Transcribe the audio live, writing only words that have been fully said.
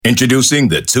Introducing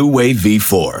the two-way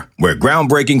V4, where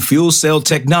groundbreaking fuel cell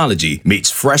technology meets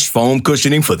fresh foam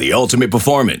cushioning for the ultimate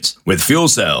performance. With fuel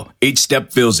cell, each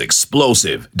step feels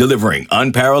explosive, delivering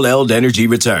unparalleled energy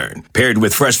return. Paired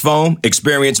with fresh foam,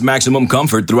 experience maximum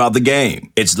comfort throughout the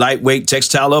game. Its lightweight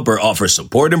textile upper offers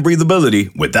support and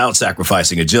breathability without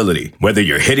sacrificing agility. Whether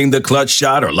you're hitting the clutch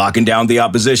shot or locking down the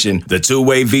opposition, the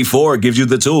two-way V4 gives you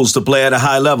the tools to play at a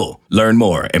high level. Learn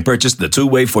more and purchase the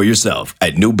two-way for yourself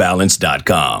at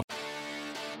newbalance.com.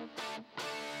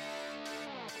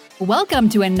 Welcome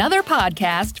to another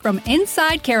podcast from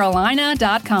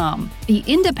InsideCarolina.com, the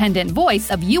independent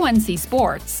voice of UNC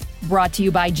sports. Brought to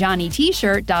you by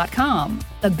JohnnyT-shirt.com,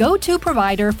 the go-to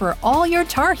provider for all your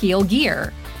Tar Heel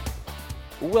gear.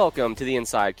 Welcome to the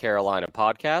Inside Carolina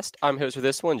podcast. I'm host for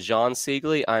this one, Jon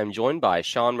Seiglie. I'm joined by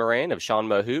Moran of Sean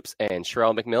Mo Hoops and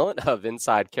Sherrell McMillan of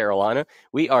Inside Carolina.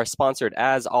 We are sponsored,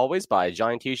 as always, by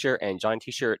Johnny T-shirt and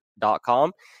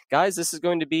JohnnyT-shirt.com. Guys, this is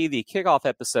going to be the kickoff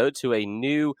episode to a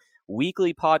new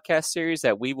weekly podcast series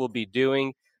that we will be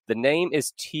doing. The name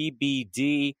is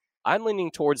TBD. I'm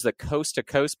leaning towards the Coast to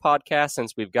Coast podcast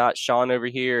since we've got Sean over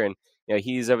here and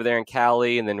he's over there in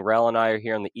Cali, and then Rel and I are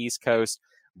here on the East Coast.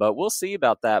 But we'll see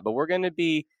about that. But we're going to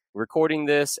be recording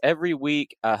this every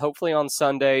week, hopefully on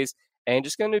Sundays, and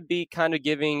just going to be kind of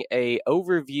giving a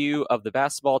overview of the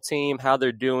basketball team, how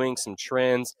they're doing, some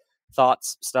trends,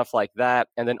 thoughts, stuff like that,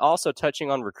 and then also touching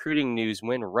on recruiting news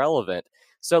when relevant.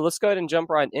 So let's go ahead and jump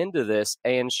right into this.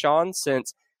 And Sean,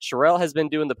 since Sherrell has been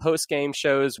doing the post-game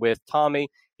shows with Tommy,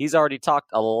 he's already talked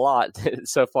a lot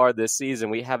so far this season.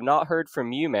 We have not heard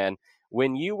from you, man.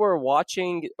 When you were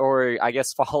watching, or I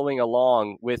guess following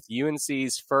along with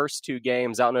UNC's first two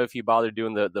games, I don't know if you bothered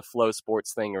doing the Flow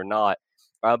Sports thing or not,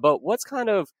 but what's kind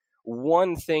of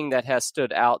one thing that has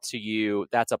stood out to you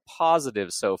that's a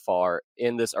positive so far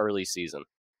in this early season?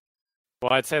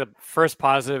 Well, I'd say the first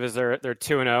positive is they're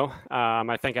 2-0.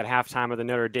 I think at halftime of the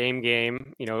Notre Dame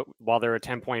game, while they were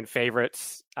 10-point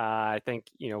favorites, I think,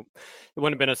 it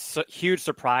wouldn't have been a huge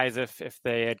surprise if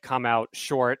they had come out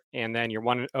short, and then you're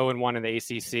 0-1 in the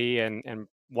ACC and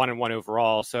 1-1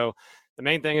 overall. So the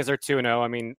main thing is they're 2-0. I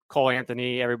mean, Cole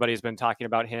Anthony, everybody's been talking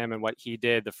about him and what he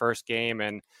did the first game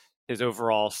and his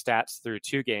overall stats through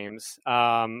two games.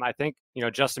 I think,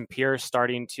 Justin Pierce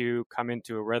starting to come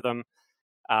into a rhythm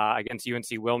against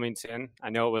UNC Wilmington. I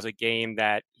know it was a game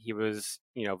that he was,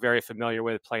 very familiar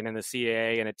with, playing in the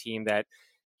CAA and a team that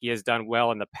he has done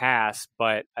well in the past.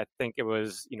 But I think it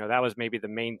was, that was maybe the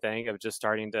main thing of just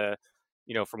starting to,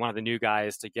 for one of the new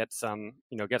guys to get some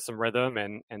rhythm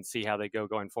and see how they go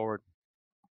going forward.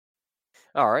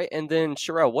 All right, and then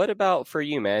Sherrell, what about for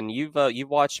you, man? You've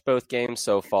watched both games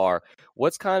so far.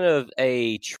 What's kind of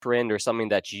a trend or something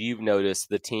that you've noticed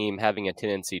the team having a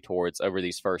tendency towards over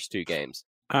these first two games?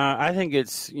 I think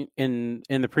it's in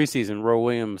the preseason, Roy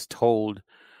Williams told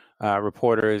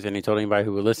reporters, and he told anybody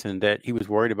who would listen, that he was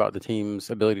worried about the team's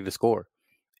ability to score.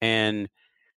 And,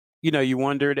 you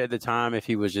wondered at the time if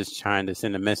he was just trying to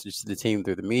send a message to the team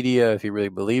through the media, if he really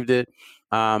believed it.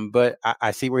 But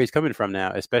I see where he's coming from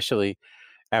now, especially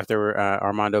after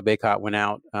Armando Bacot went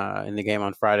out in the game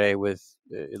on Friday with,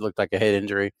 it looked like a head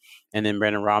injury, and then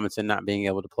Brandon Robinson not being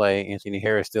able to play, Anthony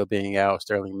Harris still being out,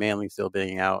 Sterling Manley still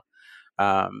being out.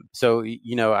 So,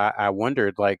 I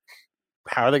wondered,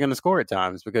 how are they going to score at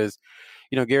times? Because,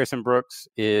 Garrison Brooks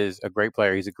is a great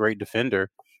player. He's a great defender,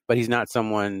 but he's not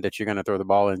someone that you're going to throw the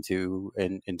ball into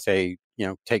and say,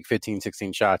 take 15,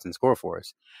 16 shots and score for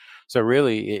us. So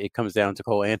really, it comes down to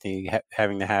Cole Anthony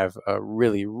having to have a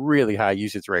really, really high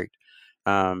usage rate.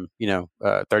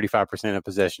 35% of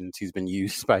possessions he's been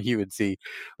used by UNC,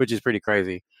 which is pretty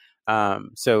crazy.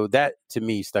 So that, to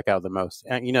me, stuck out the most.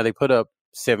 And, they put up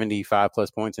 75 plus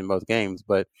points in both games,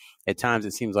 but at times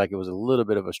it seems like it was a little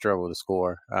bit of a struggle to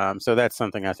score. So that's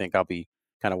something I think I'll be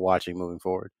kind of watching moving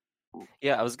forward.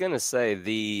 Yeah, I was going to say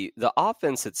the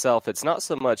offense itself, it's not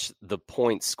so much the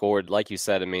points scored. Like you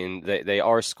said, I mean, they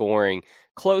are scoring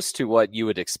close to what you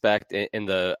would expect in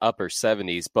the upper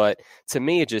 70s. But to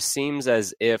me, it just seems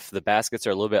as if the baskets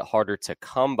are a little bit harder to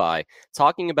come by.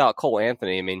 Talking about Cole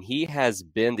Anthony, I mean, he has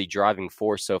been the driving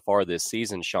force so far this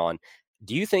season, Sean.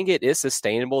 Do you think it is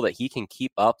sustainable that he can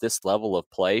keep up this level of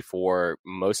play for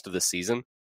most of the season?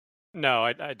 No,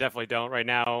 I definitely don't. Right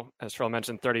now, as Sherrell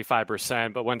mentioned,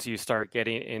 35%. But once you start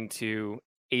getting into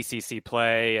ACC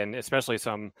play, and especially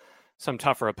some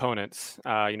tougher opponents,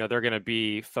 they're going to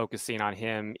be focusing on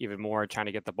him even more, trying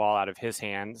to get the ball out of his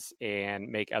hands and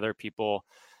make other people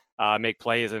make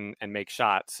plays and make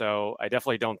shots. So I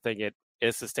definitely don't think it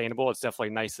is sustainable. It's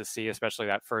definitely nice to see, especially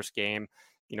that first game,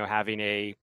 having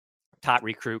a top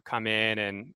recruit come in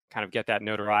and kind of get that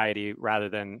notoriety rather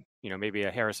than maybe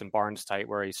a Harrison Barnes type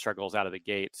where he struggles out of the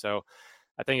gate. So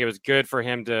I think it was good for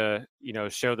him to,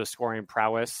 show the scoring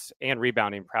prowess and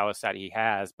rebounding prowess that he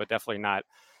has, but definitely not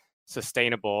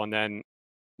sustainable. And then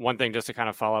one thing just to kind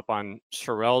of follow up on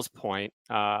Sherrell's point,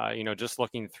 just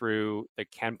looking through the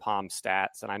KenPom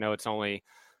stats, and I know it's only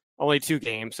 2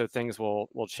 games, so things will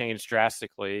change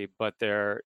drastically, but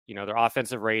their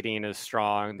offensive rating is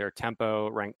strong. Their tempo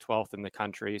ranked 12th in the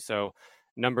country. So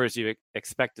numbers you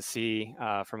expect to see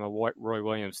from a Roy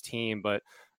Williams team. But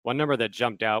one number that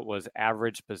jumped out was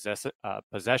average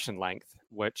possession length,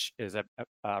 which is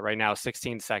right now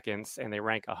 16 seconds, and they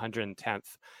rank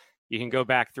 110th. You can go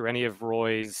back through any of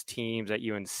Roy's teams at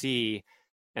UNC,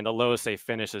 and the lowest they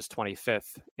finish is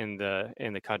 25th in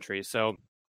the country. So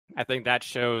I think that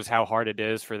shows how hard it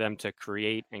is for them to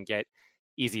create and get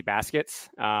easy baskets,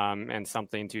 and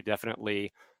something to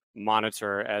definitely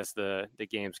monitor as the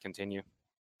games continue.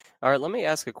 All right, let me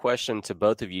ask a question to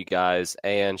both of you guys.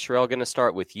 And Sherrell, going to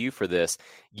start with you for this.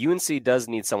 UNC does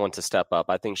need someone to step up.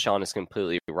 I think Sean is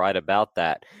completely right about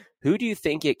that. Who do you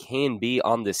think it can be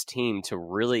on this team to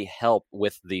really help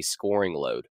with the scoring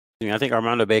load? I think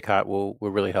Armando Bacot will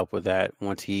really help with that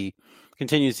once he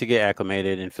continues to get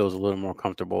acclimated and feels a little more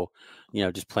comfortable,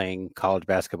 just playing college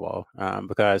basketball,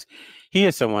 because he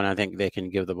is someone I think they can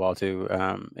give the ball to,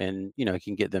 and, he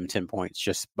can get them 10 points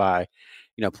just by,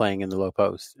 playing in the low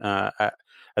post. I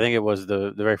think it was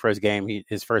the very first game,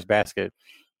 his first basket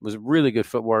was really good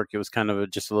footwork. It was kind of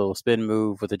just a little spin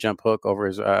move with a jump hook over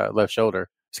his over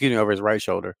his right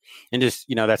shoulder. And just,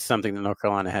 that's something that North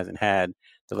Carolina hasn't had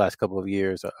the last couple of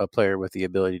years, a player with the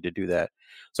ability to do that.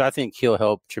 So I think he'll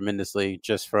help tremendously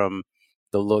just from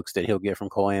the looks that he'll get from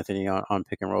Cole Anthony on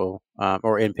pick and roll,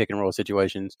 or in pick and roll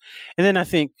situations. And then I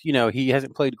think, he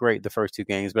hasn't played great the first 2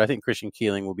 games, but I think Christian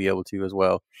Keeling will be able to as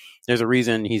well. There's a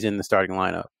reason he's in the starting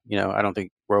lineup. I don't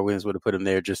think Roy Williams would have put him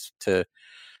there just to,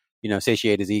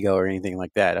 satiate his ego or anything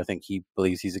like that. I think he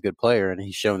believes he's a good player, and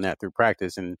he's shown that through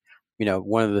practice. And,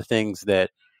 one of the things that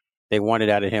they wanted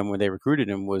out of him when they recruited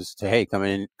him was to, hey, come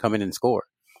in and score.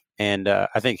 And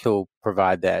I think he'll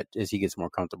provide that as he gets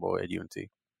more comfortable at UNC.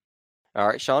 All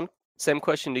right, Sean, same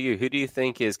question to you. Who do you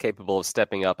think is capable of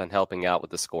stepping up and helping out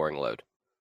with the scoring load?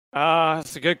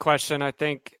 It's a good question. I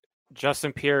think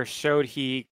Justin Pierce showed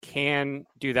he can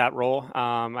do that role.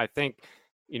 I think,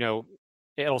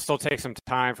 it'll still take some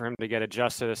time for him to get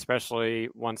adjusted, especially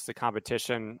once the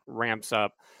competition ramps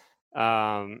up.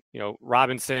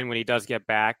 Robinson, when he does get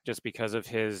back, just because of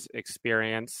his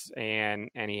experience and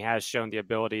he has shown the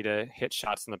ability to hit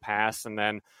shots in the past. And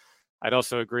then I'd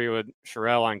also agree with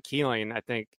Sherrell on Keeling. I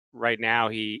think right now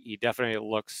he definitely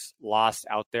looks lost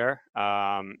out there,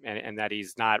 and that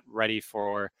he's not ready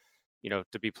for,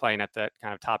 to be playing at that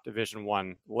kind of top Division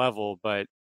I level. But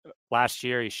last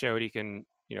year he showed he can,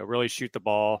 really shoot the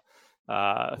ball,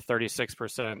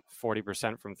 36%,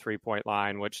 40% from 3-point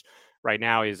line, which right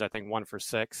now he's, I think, 1 for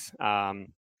 6.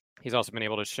 He's also been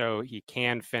able to show he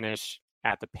can finish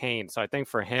at the paint. So I think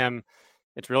for him,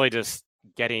 it's really just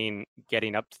getting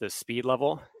up to the speed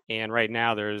level. And right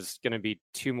now there's going to be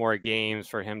 2 more games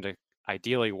for him to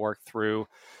ideally work through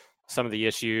some of the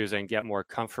issues and get more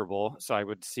comfortable. So I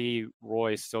would see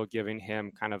Roy still giving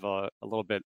him kind of a little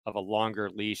bit of a longer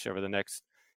leash over the next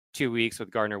 2 weeks with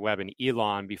Gardner Webb and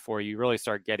Elon before you really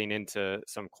start getting into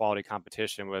some quality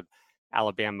competition with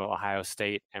Alabama, Ohio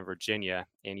State, and Virginia.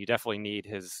 And you definitely need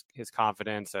his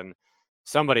confidence and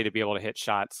somebody to be able to hit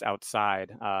shots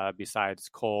outside, besides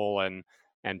Cole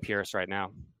and Pierce right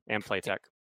now, and Playtech.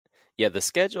 Yeah, the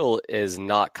schedule is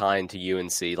not kind to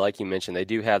UNC. Like you mentioned, they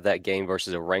do have that game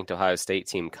versus a ranked Ohio State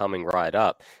team coming right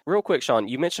up. Real quick, Sean,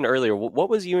 you mentioned earlier, what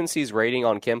was UNC's rating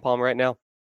on KenPom right now?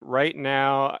 Right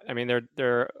now, I mean,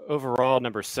 they're overall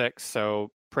number 6, so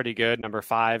pretty good. Number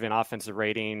 5 in offensive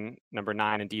rating, number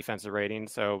 9 in defensive rating.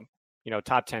 So,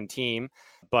 top 10 team.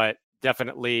 But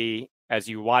definitely, as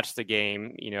you watch the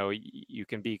game, you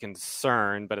can be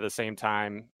concerned, but at the same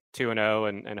time,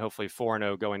 2-0 and hopefully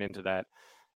 4-0 going into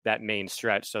that main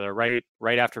stretch. So they're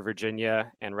right after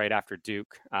Virginia and right after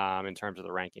Duke, in terms of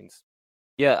the rankings.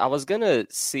 Yeah, I was going to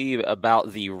see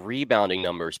about the rebounding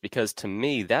numbers, because to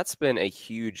me, that's been a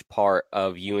huge part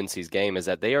of UNC's game, is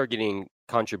that they are getting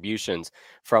contributions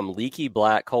from Leaky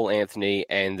Black, Cole Anthony,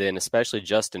 and then especially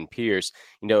Justin Pierce.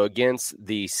 Against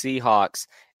the Seahawks,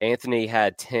 Anthony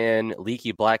had 10,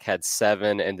 Leaky Black had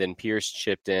 7, and then Pierce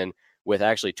chipped in with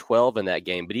actually 12 in that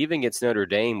game. But even against Notre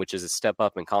Dame, which is a step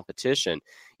up in competition,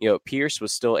 Pierce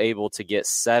was still able to get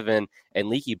 7, and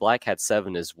Leaky Black had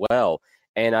 7 as well.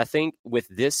 And I think with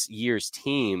this year's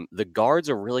team, the guards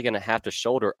are really going to have to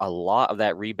shoulder a lot of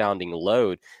that rebounding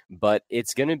load, but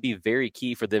it's going to be very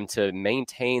key for them to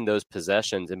maintain those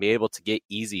possessions and be able to get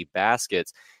easy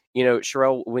baskets.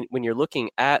 Sherrell, when you're looking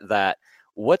at that,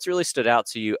 what's really stood out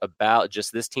to you about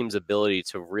just this team's ability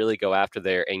to really go after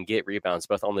there and get rebounds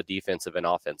both on the defensive and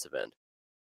offensive end?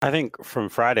 I think from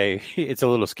Friday, it's a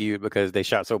little skewed because they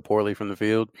shot so poorly from the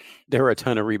field. There were a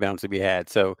ton of rebounds to be had.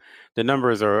 So the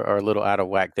numbers are a little out of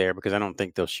whack there because I don't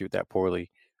think they'll shoot that poorly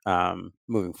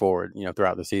moving forward,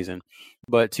 throughout the season.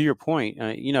 But to your point,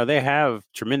 they have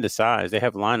tremendous size. They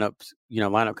have lineups,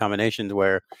 lineup combinations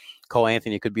where Cole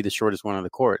Anthony could be the shortest one on the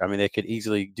court. I mean, they could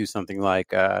easily do something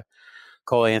like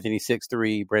Cole Anthony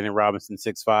 6'3", Brandon Robinson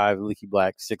 6'5", Leaky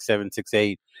Black 6'7",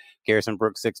 6'8", Garrison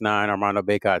Brooks 6'9", Armando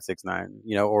Bacot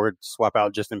 6'9", or swap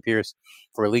out Justin Pierce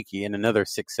for Leaky and another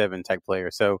 6'7" type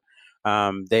player. So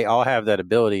they all have that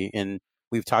ability, and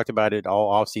we've talked about it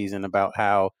all offseason about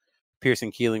how Pierce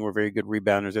and Keeling were very good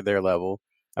rebounders at their level,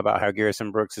 about how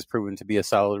Garrison Brooks has proven to be a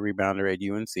solid rebounder at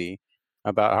UNC,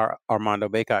 about how Armando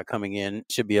Bacot coming in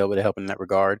should be able to help in that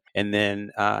regard. And then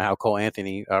how Cole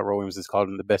Anthony, Roy Williams has called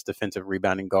him the best defensive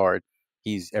rebounding guard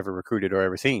he's ever recruited or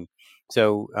ever seen.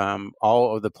 So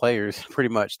all of the players pretty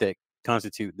much that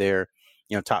constitute their,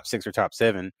 top 6 or top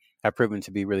 7 have proven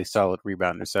to be really solid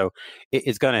rebounders. So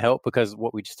it's going to help because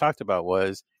what we just talked about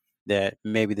was that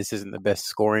maybe this isn't the best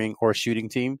scoring or shooting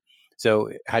team.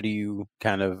 So how do you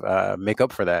kind of make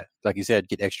up for that? Like you said,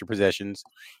 get extra possessions,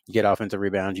 you get offensive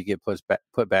rebounds, you get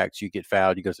putbacks, you get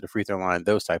fouled, you go to the free throw line,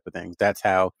 those type of things. That's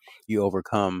how you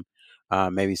overcome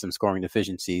maybe some scoring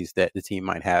deficiencies that the team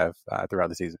might have throughout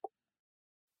the season.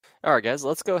 All right, guys,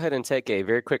 let's go ahead and take a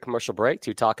very quick commercial break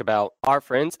to talk about our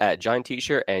friends at Giant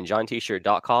T-Shirt and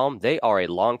GiantT-Shirt.com. They are a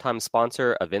longtime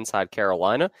sponsor of Inside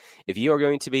Carolina. If you are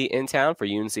going to be in town for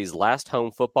UNC's last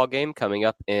home football game coming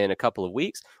up in a couple of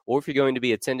weeks, or if you're going to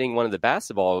be attending one of the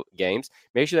basketball games,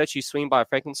 make sure that you swing by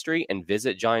Franklin Street and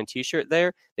visit Giant T-Shirt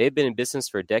there. They've been in business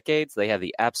for decades. They have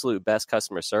the absolute best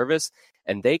customer service,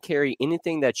 and they carry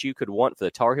anything that you could want for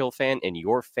the Tar Heel fan and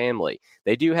your family.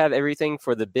 They do have everything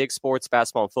for the big sports,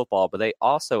 basketball and football, but they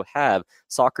also have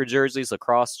soccer jerseys,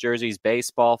 lacrosse jerseys,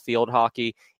 baseball, field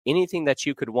hockey, anything that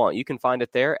you could want. You can find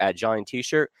it there at Giant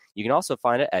T-Shirt. You can also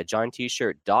find it at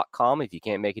GiantT-Shirt.com. If you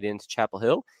can't make it into Chapel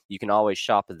Hill, you can always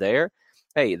shop there.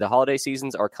 Hey, the holiday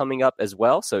seasons are coming up as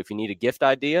well, so if you need a gift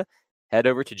idea, head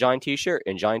over to Giant T-Shirt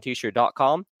and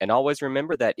GiantT-Shirt.com. And always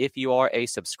remember that if you are a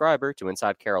subscriber to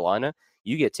Inside Carolina,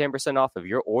 you get 10% off of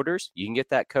your orders. You can get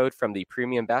that code from the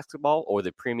Premium Basketball or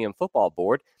the Premium Football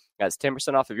Board. That's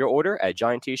 10% off of your order at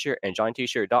Giant T-Shirt and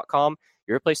GiantT-Shirt.com.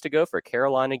 Your place to go for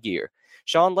Carolina gear.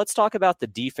 Sean, let's talk about the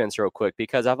defense real quick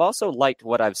because I've also liked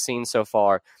what I've seen so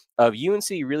far of UNC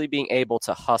really being able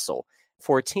to hustle.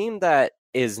 For a team that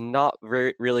is not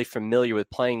really familiar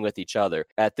with playing with each other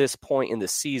at this point in the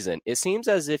season, it seems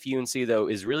as if UNC, though,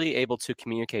 is really able to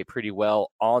communicate pretty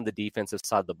well on the defensive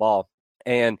side of the ball.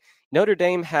 And Notre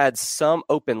Dame had some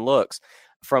open looks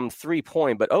from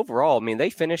 3-point, but overall, I mean,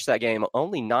 they finished that game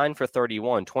only 9 for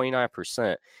 31,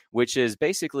 29%, which is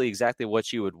basically exactly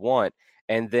what you would want.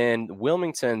 And then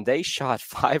Wilmington, they shot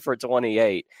 5 for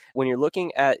 28. When you're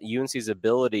looking at UNC's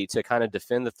ability to kind of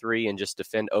defend the three and just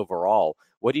defend overall,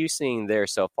 what are you seeing there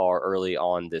so far early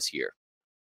on this year?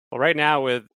 Well, right now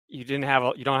you don't have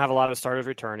a lot of starters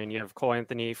returning. You have Cole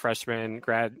Anthony, freshman,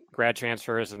 grad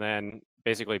transfers, and then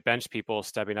basically bench people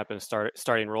stepping up and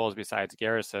starting roles besides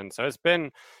Garrison. So it's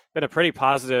been a pretty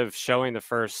positive showing the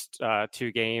first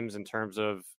 2 games in terms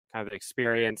of kind of the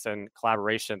experience and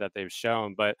collaboration that they've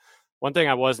shown. But one thing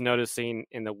I was noticing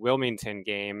in the Wilmington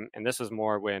game, and this was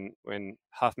more when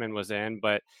Huffman was in,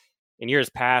 but in years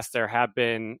past, there have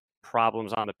been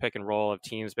problems on the pick and roll of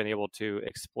teams been able to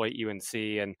exploit UNC.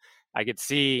 And I could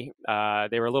see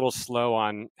they were a little slow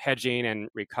on hedging and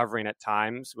recovering at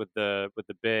times with the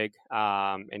big,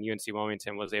 and UNC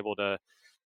Wilmington was able to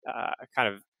kind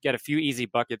of get a few easy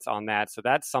buckets on that. So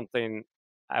that's something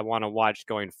I want to watch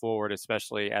going forward,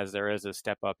 especially as there is a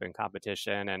step up in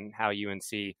competition and how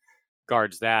UNC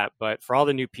guards that. But for all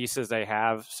the new pieces they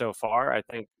have so far, I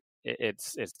think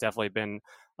it's definitely been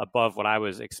above what I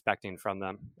was expecting from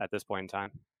them at this point in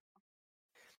time.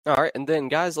 All right, and then,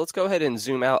 guys, let's go ahead and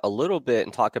zoom out a little bit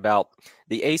and talk about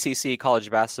the ACC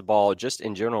college basketball just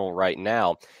in general right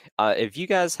now. If you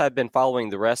guys have been following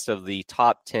the rest of the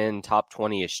top 10, top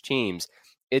 20-ish teams,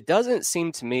 it doesn't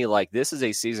seem to me like this is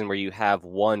a season where you have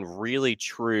one really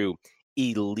true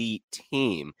elite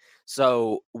team.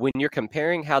 So when you're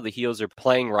comparing how the Heels are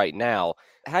playing right now,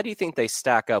 how do you think they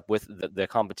stack up with the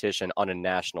competition on a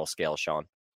national scale, Sean?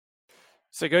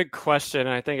 It's a good question.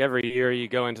 I think every year you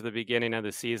go into the beginning of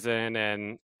the season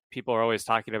and people are always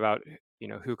talking about,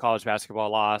 who college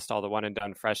basketball lost, all the one and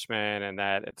done freshmen, and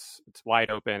that it's wide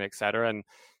open, et cetera. And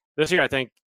this year, I think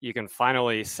you can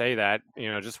finally say that,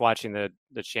 just watching the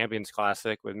Champions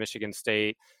Classic with Michigan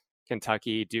State,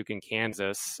 Kentucky, Duke, and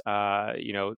Kansas,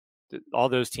 all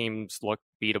those teams look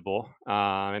beatable.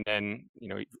 And then,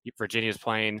 Virginia's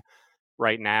playing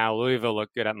right now. Louisville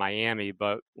looked good at Miami,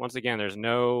 but once again, there's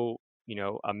no,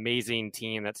 amazing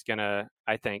team that's going to,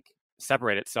 I think,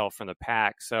 separate itself from the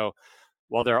pack. So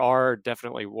while there are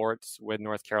definitely warts with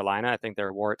North Carolina, I think there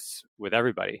are warts with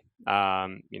everybody.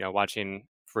 Watching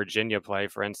Virginia play,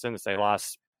 for instance, they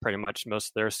lost pretty much most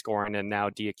of their scoring, and now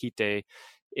Diakite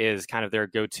is kind of their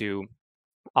go-to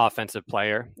offensive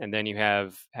player. And then you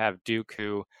have Duke,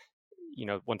 who,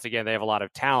 once again, they have a lot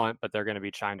of talent, but they're going to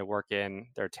be trying to work in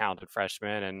their talented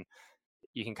freshmen. And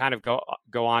you can kind of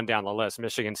go on down the list.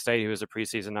 Michigan State, who is a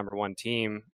preseason number one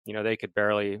team, they could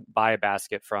barely buy a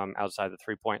basket from outside the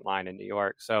 3-point line in New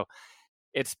York. So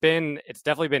it's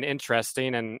definitely been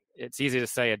interesting, and it's easy to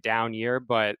say a down year,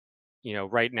 but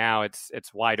right now it's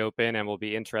wide open, and will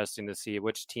be interesting to see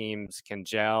which teams can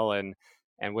gel and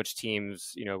which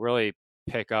teams really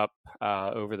pick up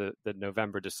over the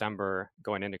November, December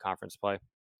going into conference play.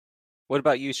 What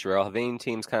about you, Sherrell? Have any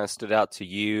teams kind of stood out to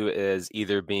you as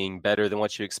either being better than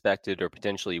what you expected or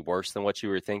potentially worse than what you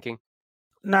were thinking?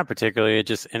 Not particularly.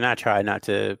 And I try not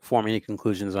to form any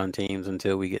conclusions on teams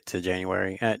until we get to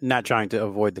January. Not trying to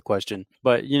avoid the question,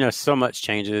 but so much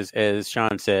changes. As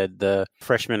Sean said, the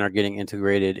freshmen are getting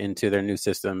integrated into their new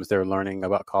systems. They're learning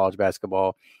about college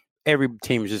basketball. Every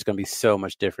team is just going to be so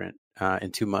much different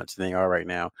in 2 months than they are right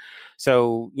now.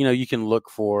 So, you can look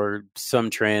for some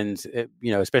trends,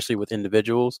 especially with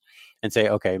individuals, and say,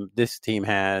 okay, this team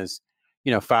has,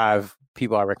 5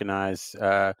 people I recognize.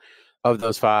 Of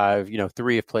those 5,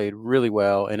 3 have played really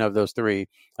well. And of those 3,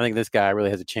 I think this guy really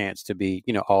has a chance to be,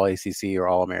 all ACC or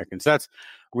all American. So that's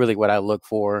really what I look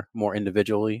for more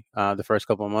individually the first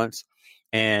couple of months.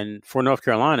 And for North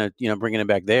Carolina, bringing it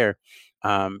back there,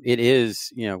 it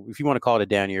is, if you want to call it a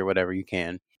down year or whatever, you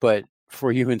can. But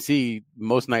for UNC,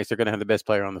 most nights they're going to have the best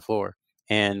player on the floor.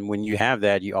 And when you have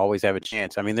that, you always have a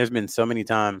chance. I mean, there's been so many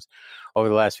times over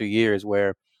the last few years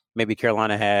where maybe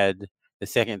Carolina had the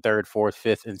second, third, fourth,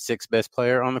 fifth, and sixth best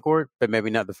player on the court, but maybe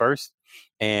not the first.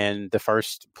 And the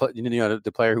first,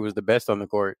 the player who was the best on the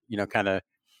court, kind of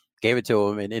gave it to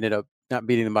them and ended up not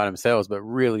beating them by themselves, but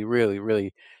really, really,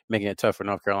 really making it tough for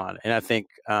North Carolina. And I think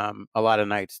a lot of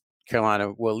nights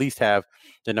Carolina will at least have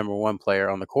the number one player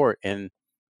on the court. And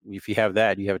if you have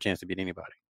that, you have a chance to beat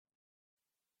anybody.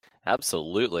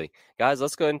 Absolutely. Guys,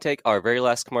 let's go ahead and take our very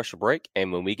last commercial break.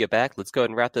 And when we get back, let's go ahead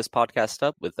and wrap this podcast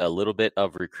up with a little bit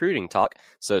of recruiting talk.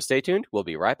 So stay tuned. We'll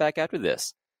be right back after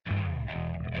this.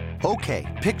 Okay,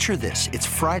 picture this. It's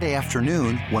Friday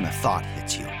afternoon when a thought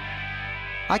hits you.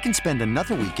 I can spend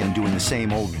another weekend doing the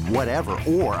same old whatever,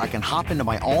 or I can hop into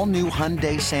my all-new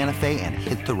Hyundai Santa Fe and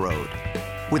hit the road.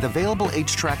 With available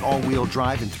H-Track all-wheel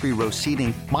drive and 3-row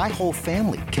seating, my whole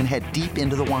family can head deep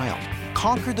into the wild.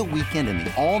 Conquer the weekend in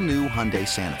the all-new Hyundai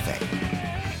Santa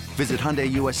Fe. Visit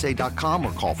HyundaiUSA.com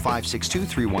or call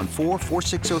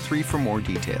 562-314-4603 for more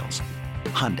details.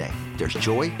 Hyundai, there's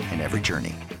joy in every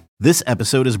journey. This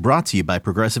episode is brought to you by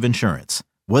Progressive Insurance.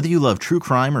 Whether you love true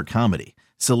crime or comedy,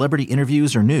 celebrity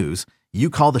interviews or news, you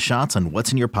call the shots on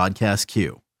what's in your podcast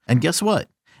queue. And guess what?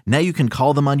 Now you can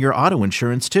call them on your auto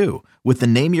insurance too with the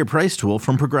Name Your Price tool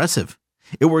from Progressive.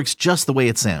 It works just the way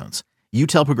it sounds. You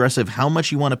tell Progressive how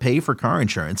much you want to pay for car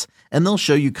insurance, and they'll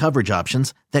show you coverage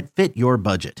options that fit your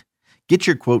budget. Get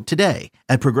your quote today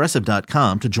at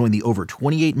Progressive.com to join the over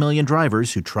 28 million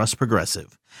drivers who trust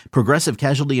Progressive. Progressive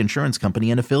Casualty Insurance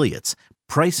Company and Affiliates.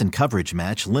 Price and coverage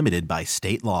match limited by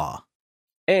state law.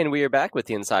 And we are back with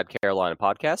the Inside Carolina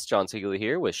podcast. Jon Seiglie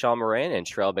here with Sean Moran and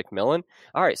Sherrell McMillan.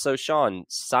 All right, so Sean,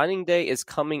 signing day is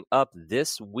coming up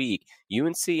this week.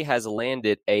 UNC has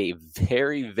landed a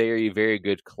very, very, very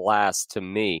good class to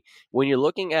me. When you're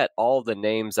looking at all the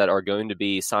names that are going to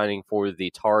be signing for the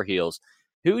Tar Heels,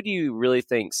 who do you really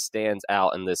think stands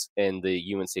out in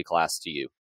the UNC class to you?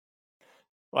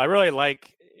 Well, I really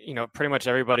like pretty much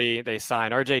everybody they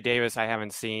signed. RJ Davis, I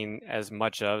haven't seen as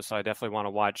much of, so I definitely want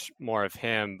to watch more of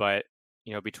him. But,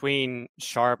 between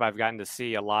Sharp, I've gotten to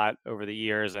see a lot over the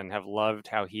years and have loved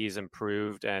how he's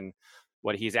improved and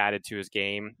what he's added to his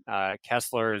game.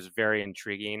 Kessler is very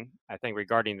intriguing. I think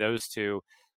regarding those two,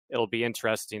 it'll be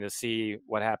interesting to see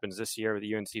what happens this year with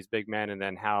the UNC's big men and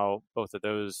then how both of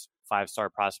those 5-star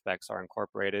prospects are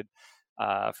incorporated.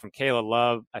 From Caleb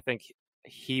Love, I think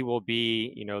he will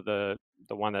be,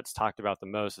 the one that's talked about the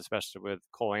most, especially with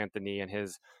Cole Anthony and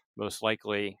his most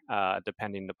likely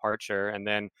depending departure. And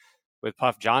then with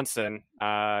Puff Johnson,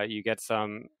 you get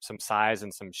some size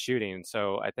and some shooting.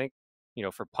 So I think,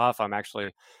 for Puff, I'm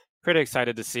actually pretty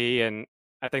excited to see. And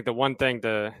I think the one thing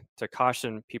to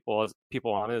caution people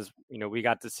on is, we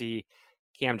got to see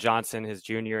Cam Johnson his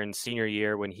junior and senior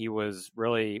year when he was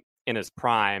really in his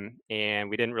prime, and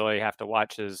we didn't really have to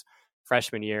watch his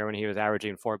freshman year when he was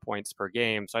averaging 4 points per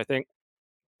game. So I think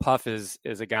Puff is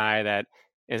a guy that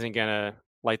isn't going to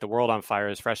light the world on fire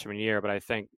his freshman year, but I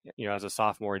think, as a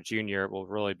sophomore, junior, will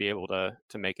really be able to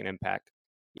make an impact.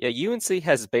 Yeah, UNC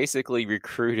has basically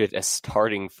recruited a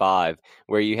starting five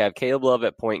where you have Caleb Love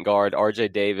at point guard,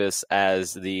 RJ Davis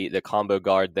as the combo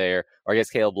guard there, or I guess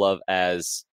Caleb Love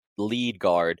as lead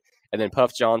guard, and then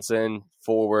Puff Johnson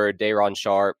forward, Day'Ron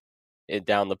Sharpe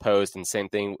down the post, and same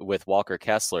thing with Walker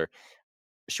Kessler.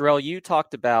 Sherrell, you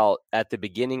talked about at the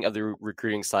beginning of the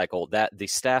recruiting cycle that the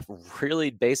staff really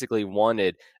basically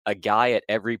wanted a guy at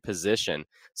every position.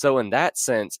 So in that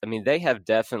sense, I mean, they have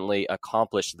definitely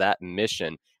accomplished that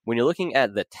mission. When you're looking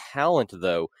at the talent,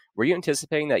 though, were you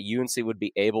anticipating that UNC would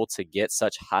be able to get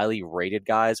such highly rated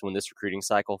guys when this recruiting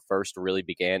cycle first really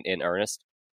began in earnest?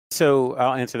 So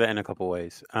I'll answer that in a couple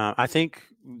ways. I think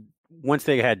once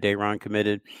they had Day'Ron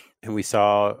committed and we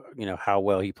saw, how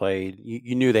well he played,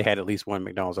 you knew they had at least one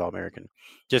McDonald's All-American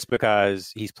just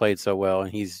because he's played so well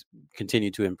and he's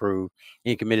continued to improve and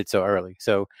he committed so early.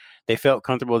 So they felt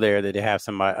comfortable there that they have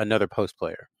another post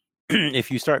player. If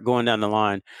you start going down the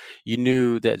line, you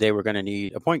knew that they were going to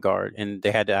need a point guard and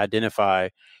they had to identify,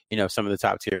 some of the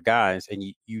top tier guys. And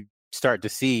you start to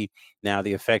see now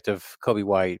the effect of Kobe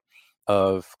White,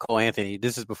 of Cole Anthony.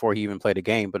 This is before he even played a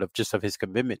game, but of his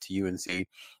commitment to UNC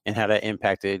and how that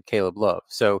impacted Caleb Love.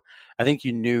 So I think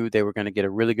you knew they were going to get a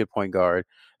really good point guard.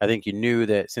 I think you knew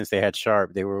that since they had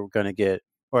Sharpe, they were going to get,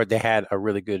 or they had a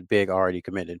really good big already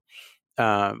committed.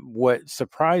 What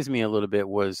surprised me a little bit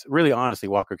was really, honestly,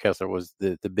 Walker Kessler was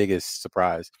the biggest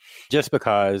surprise, just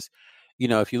because,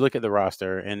 if you look at the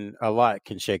roster, and a lot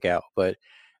can shake out, but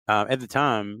at the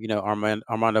time,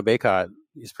 Armando Bacot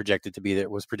was projected to be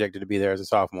there as a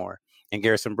sophomore, and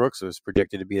Garrison Brooks was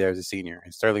projected to be there as a senior,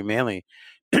 and Sterling Manley,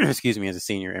 as a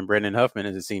senior, and Brendan Huffman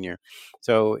as a senior.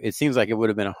 So it seems like it would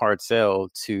have been a hard sell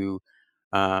to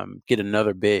get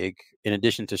another big in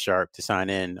addition to Sharpe to sign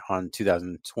in on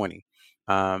 2020.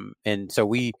 And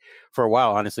so for a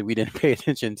while, honestly, we didn't pay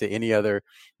attention to any other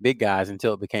big guys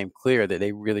until it became clear that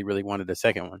they really, really wanted a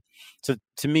second one. So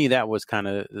to me, that was kind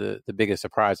of the biggest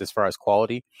surprise as far as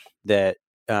quality, that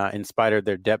in spite of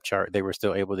their depth chart, they were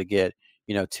still able to get,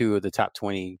 two of the top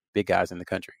 20 big guys in the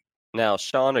country. Now,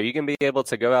 Sean, are you going to be able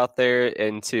to go out there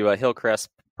into Hillcrest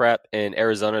Prep in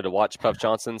Arizona to watch Puff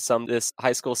Johnson some this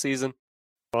high school season?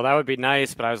 Well, that would be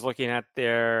nice, but I was looking at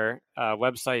their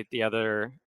website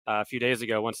a few days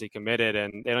ago once he committed,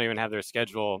 and they don't even have their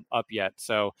schedule up yet.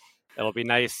 So it'll be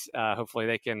nice. Hopefully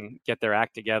they can get their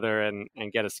act together and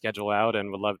get a schedule out,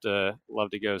 and would love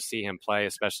to go see him play,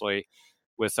 especially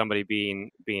with somebody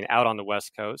being out on the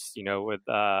West Coast. With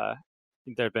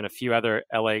there have been a few other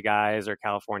LA guys or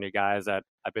California guys that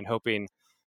I've been hoping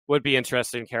would be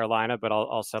interested in Carolina, but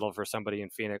I'll settle for somebody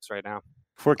in Phoenix right now.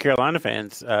 For Carolina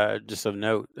fans, just of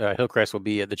note, Hillcrest will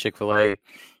be at the Chick-fil-A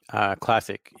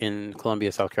Classic in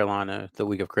Columbia, South Carolina, the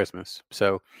week of Christmas.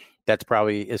 So that's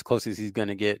probably as close as he's going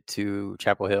to get to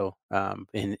Chapel Hill,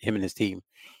 in him and his team.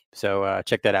 So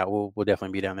check that out. We'll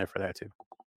definitely be down there for that too.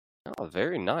 Oh,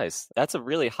 very nice. That's a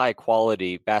really high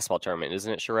quality basketball tournament,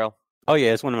 isn't it, Sherrell? Oh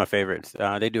yeah, it's one of my favorites.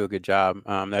 They do a good job.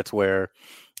 That's where,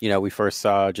 we first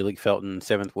saw Jalik Felton,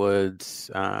 Seventh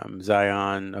Woods,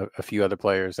 Zion, a few other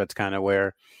players. That's kind of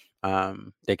where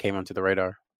they came onto the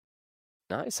radar.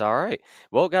 Nice. All right.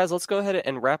 Well, guys, let's go ahead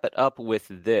and wrap it up with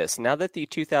this. Now that the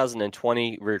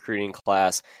 2020 recruiting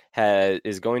class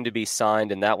is going to be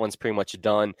signed and that one's pretty much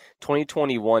done,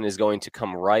 2021 is going to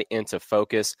come right into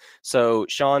focus. So,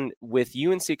 Sean, with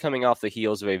UNC coming off the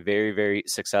heels of a very, very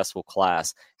successful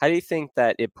class, how do you think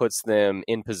that it puts them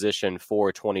in position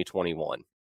for 2021?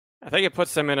 I think it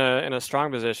puts them in a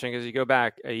strong position, because you go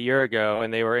back a year ago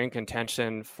and they were in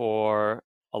contention for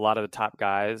a lot of the top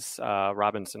guys,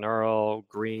 Robinson Earl,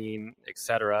 Green,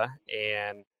 etc.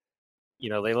 And,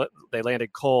 they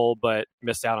landed Cole, but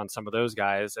missed out on some of those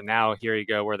guys. And now here you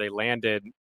go, where they landed,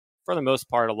 for the most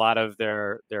part, a lot of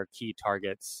their key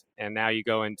targets. And now you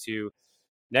go into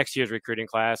next year's recruiting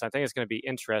class. I think it's going to be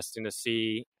interesting to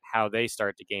see how they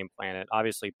start to game plan it.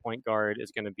 Obviously, point guard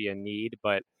is going to be a need,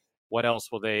 but what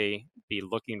else will they be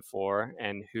looking for,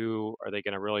 and who are they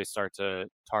going to really start to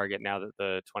target now that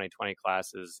the 2020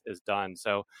 class is done?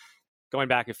 So going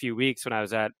back a few weeks when I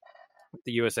was at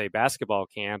the USA basketball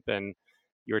camp, and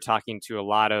you were talking to a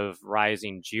lot of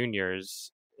rising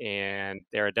juniors, and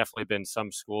there have definitely been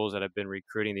some schools that have been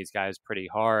recruiting these guys pretty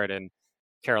hard. And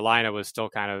Carolina was still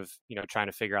kind of, trying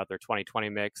to figure out their 2020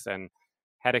 mix and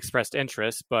had expressed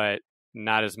interest, but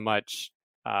not as much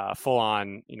full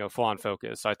on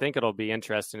focus. So I think it'll be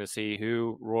interesting to see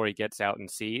who Rory gets out and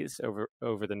sees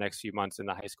over the next few months in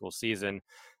the high school season,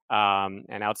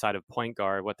 and outside of point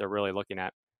guard, what they're really looking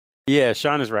at. Yeah,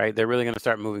 Sean is right. They're really going to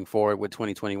start moving forward with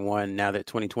 2021 now that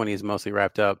 2020 is mostly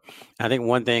wrapped up. I think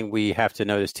one thing we have to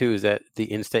notice too is that the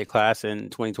in-state class in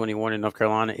 2021 in North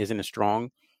Carolina isn't as strong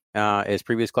as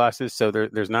previous classes. So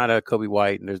there's not a Kobe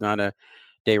White and there's not a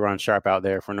Day'Ron Sharp out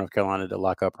there for North Carolina to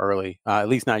lock up early, at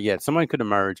least not yet. Someone could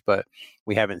emerge, but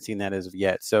we haven't seen that as of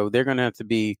yet. So they're going to have to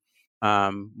be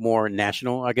more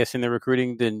national, I guess, in their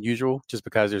recruiting than usual, just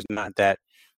because there's not that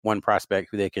one prospect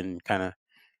who they can kind of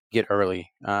get early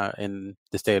in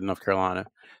the state of North Carolina.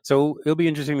 So it'll be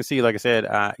interesting to see. Like I said,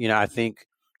 I think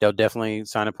they'll definitely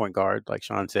sign a point guard, like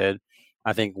Sean said.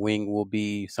 I think wing will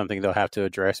be something they'll have to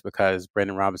address because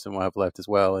Brandon Robinson will have left as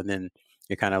well. And then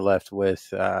you're kind of left with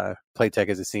Playtech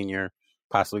as a senior,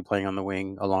 possibly playing on the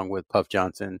wing along with Puff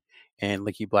Johnson and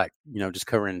Leaky Black, just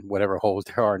covering whatever holes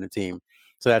there are in the team.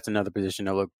 So that's another position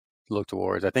to look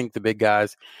towards. I think the big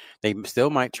guys, they still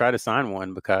might try to sign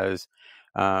one because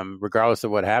regardless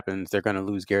of what happens, they're going to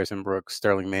lose Garrison Brooks,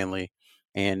 Sterling Manley,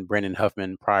 and Brandon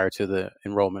Huffman prior to the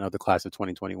enrollment of the class of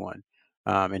 2021.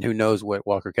 And who knows what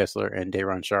Walker Kessler and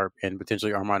Day'Ron Sharp and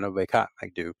potentially Armando Bacot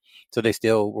might do. So they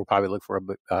still will probably look for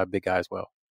a big guy as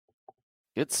well.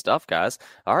 Good stuff, guys.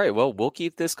 All right, well, we'll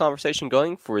keep this conversation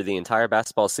going for the entire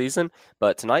basketball season,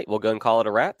 but tonight we'll go and call it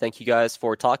a wrap. Thank you guys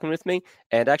for talking with me.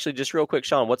 And actually, just real quick,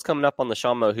 Sean, what's coming up on the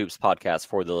Sean Mo Hoops podcast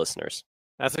for the listeners?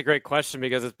 That's a great question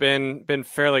because it's been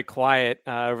fairly quiet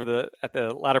at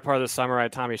the latter part of the summer. I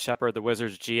had Tommy Shepard, the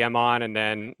Wizards GM, on, and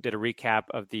then did a recap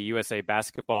of the USA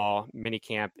basketball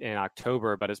minicamp in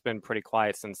October. But it's been pretty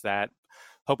quiet since that.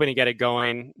 Hoping to get it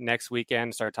going next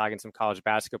weekend. Start talking some college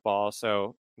basketball.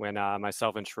 So when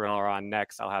myself and Sherrell are on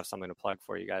next, I'll have something to plug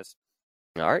for you guys.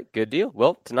 All right, good deal.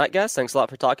 Well, tonight, guys, thanks a lot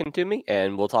for talking to me,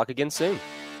 and we'll talk again soon.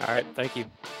 All right, thank you.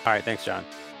 All right, thanks, John.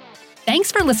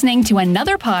 Thanks for listening to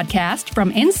another podcast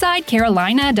from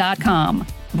InsideCarolina.com.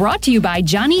 Brought to you by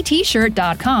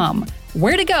JohnnyT-shirt.com.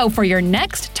 Where to go for your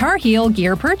next Tar Heel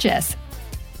gear purchase.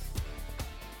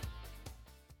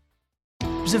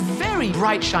 It was a very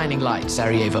bright, shining light,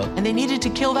 Sarajevo, and they needed to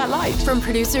kill that light. From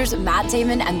producers Matt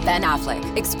Damon and Ben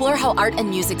Affleck, explore how art and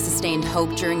music sustained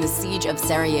hope during the siege of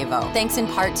Sarajevo, thanks in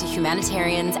part to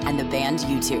humanitarians and the band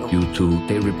U2. U2,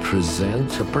 they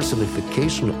represent a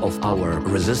personification of our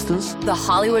resistance. The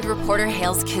Hollywood Reporter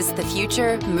hails Kiss the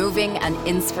Future, moving and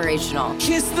inspirational.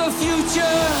 Kiss the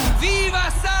future!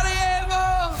 Viva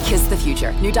Sarajevo! Kiss the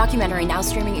Future, new documentary now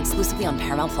streaming exclusively on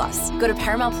Paramount+. Go to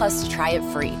Paramount+ to try it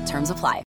free. Terms apply.